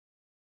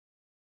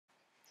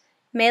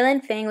Mei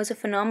Lanfang was a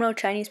phenomenal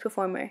Chinese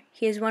performer.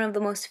 He is one of the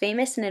most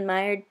famous and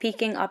admired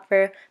Peking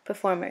opera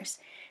performers.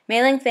 Mei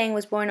Lanfang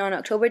was born on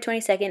October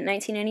 22,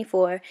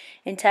 1994,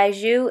 in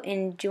Taizhou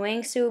in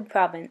Jiangsu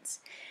Province.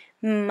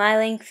 Mei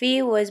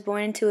Lanfei was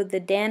born into the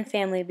Dan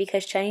family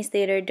because Chinese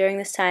theater during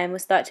this time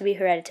was thought to be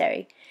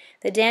hereditary.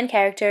 The Dan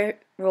character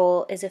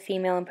role is a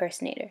female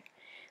impersonator.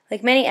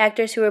 Like many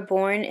actors who were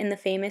born in the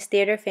famous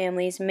theater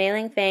families, Mei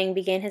Lanfang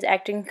began his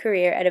acting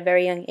career at a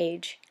very young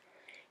age.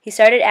 He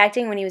started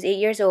acting when he was 8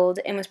 years old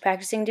and was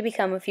practicing to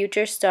become a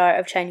future star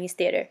of Chinese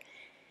theater.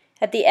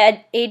 At the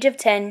age of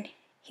 10,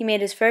 he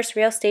made his first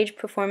real stage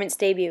performance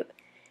debut.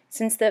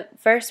 Since the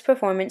first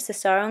performance, the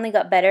star only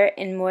got better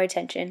and more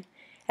attention.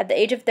 At the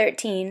age of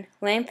 13,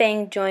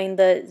 Lanfang joined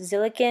the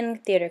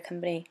Zilliken Theater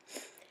Company.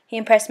 He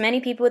impressed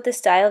many people with his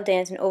style of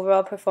dance and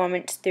overall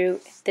performance through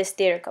this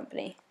theater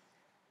company.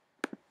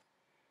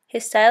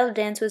 His style of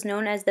dance was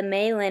known as the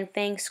Mei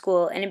Lanfang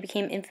School, and it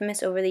became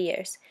infamous over the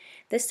years.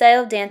 This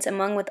style of dance,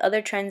 among with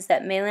other trends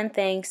that Mei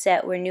Lanfang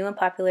set, were new and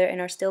popular and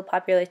are still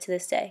popular to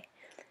this day.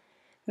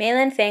 Mei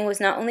Lanfang was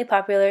not only a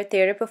popular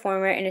theater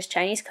performer in his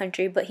Chinese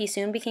country, but he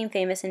soon became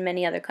famous in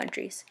many other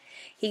countries.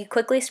 He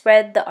quickly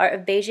spread the art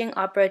of Beijing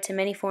opera to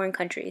many foreign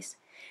countries.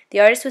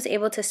 The artist was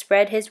able to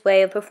spread his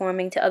way of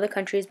performing to other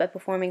countries by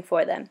performing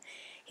for them.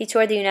 He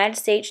toured the United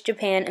States,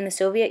 Japan, and the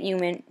Soviet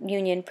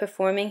Union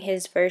performing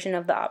his version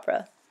of the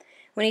opera.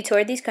 When he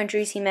toured these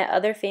countries, he met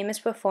other famous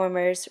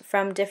performers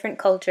from different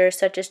cultures,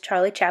 such as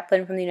Charlie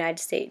Chaplin from the United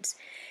States.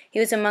 He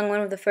was among one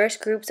of the first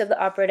groups of the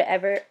opera to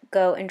ever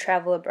go and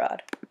travel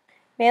abroad.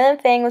 Mei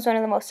Lanfang was one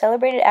of the most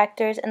celebrated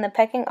actors in the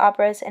Peking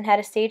operas and had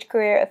a stage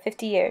career of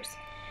 50 years.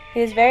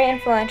 He was very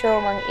influential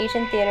among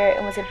Asian theater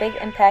and was a big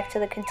impact to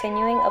the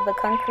continuing of the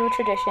kung fu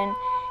tradition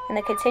and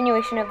the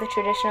continuation of the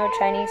traditional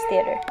Chinese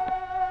theater.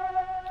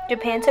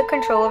 Japan took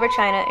control over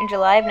China in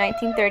July of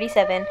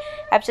 1937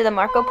 after the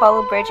Marco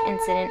Polo Bridge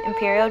incident.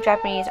 Imperial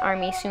Japanese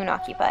Army soon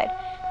occupied.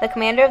 The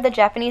commander of the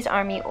Japanese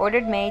army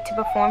ordered Mei to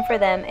perform for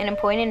them and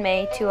appointed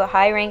Mei to a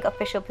high-rank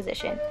official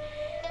position.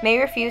 Mei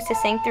refused to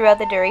sing throughout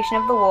the duration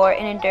of the war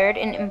and endured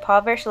an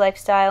impoverished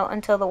lifestyle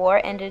until the war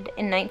ended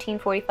in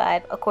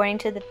 1945, according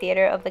to the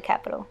theater of the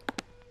capital.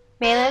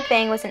 Mei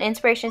Lanfang was an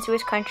inspiration to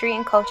his country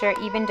and culture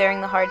even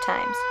during the hard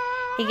times.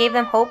 He gave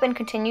them hope and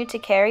continued to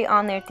carry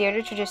on their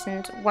theater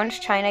traditions once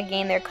China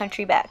gained their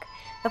country back.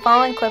 The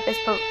following clip is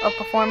a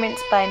performance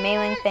by Mei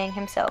Lanfang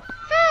himself.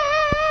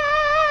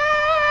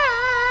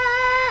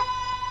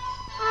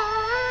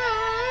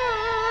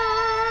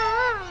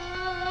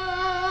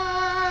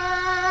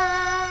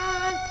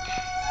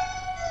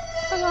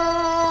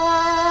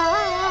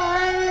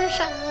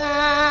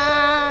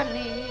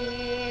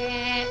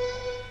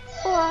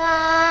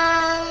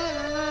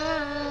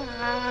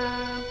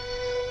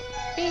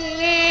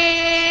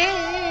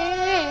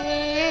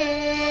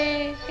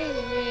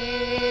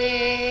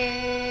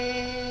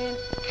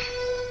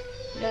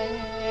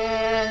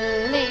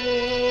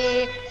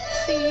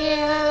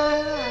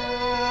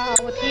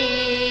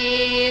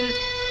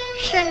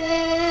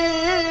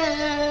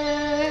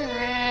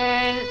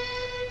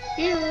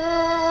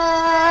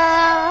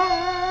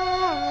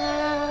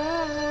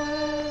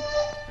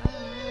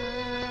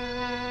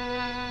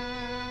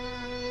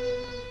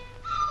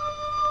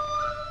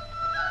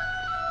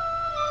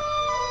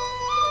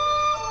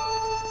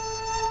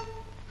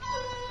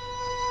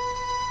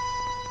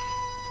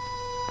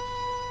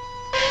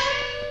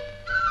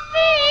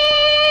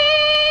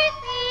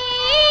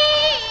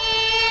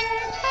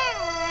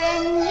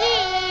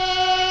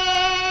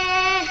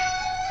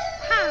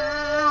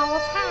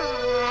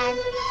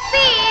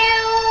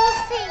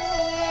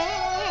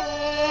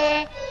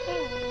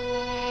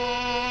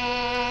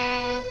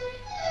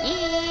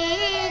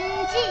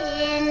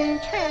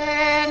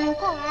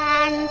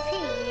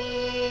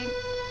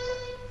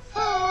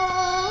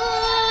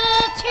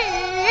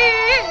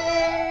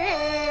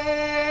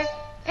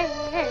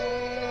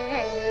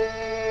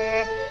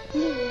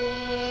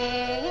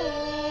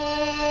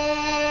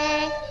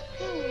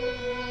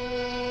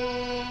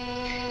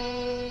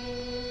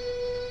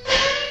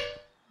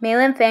 Mei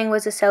Lanfang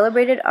was a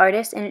celebrated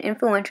artist and an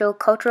influential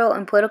cultural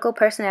and political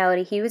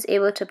personality. He was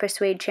able to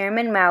persuade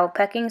Chairman Mao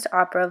Peking's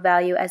opera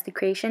value as the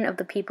creation of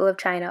the people of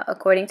China,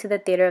 according to the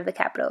theater of the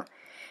capital.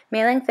 Mei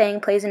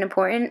Lanfang plays an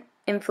important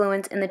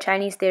influence in the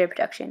Chinese theater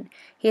production.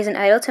 He is an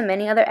idol to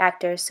many other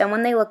actors,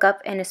 someone they look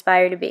up and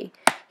aspire to be.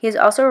 He is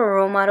also a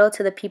role model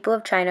to the people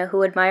of China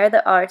who admire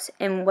the arts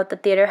and what the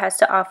theater has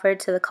to offer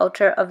to the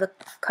culture of the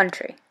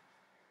country.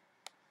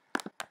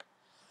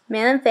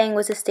 Mei Lanfang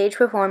was a stage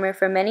performer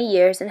for many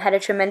years and had a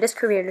tremendous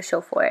career to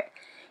show for it.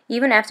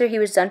 Even after he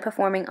was done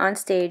performing on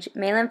stage,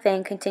 Mei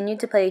Lanfang continued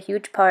to play a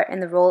huge part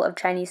in the role of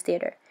Chinese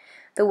theater.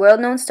 The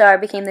world-known star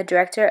became the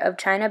director of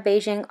China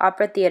Beijing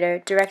Opera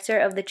Theater, director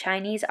of the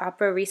Chinese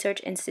Opera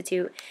Research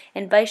Institute,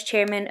 and vice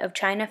chairman of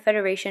China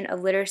Federation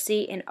of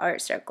Literacy and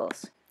Art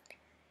Circles.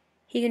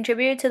 He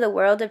contributed to the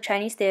world of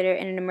Chinese theater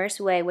in an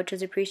immersive way which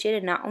was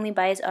appreciated not only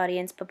by his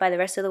audience but by the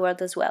rest of the world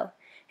as well.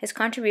 His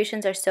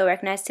contributions are still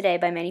recognized today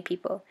by many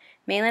people.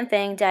 Mei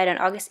Lanfang died on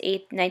August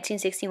 8,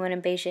 1961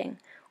 in Beijing.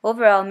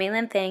 Overall, Mei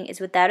Lanfang is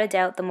without a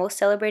doubt the most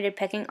celebrated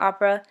Peking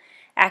opera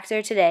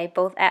actor today,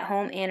 both at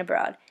home and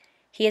abroad.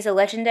 He is a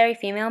legendary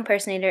female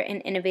impersonator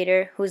and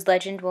innovator whose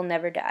legend will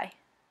never die.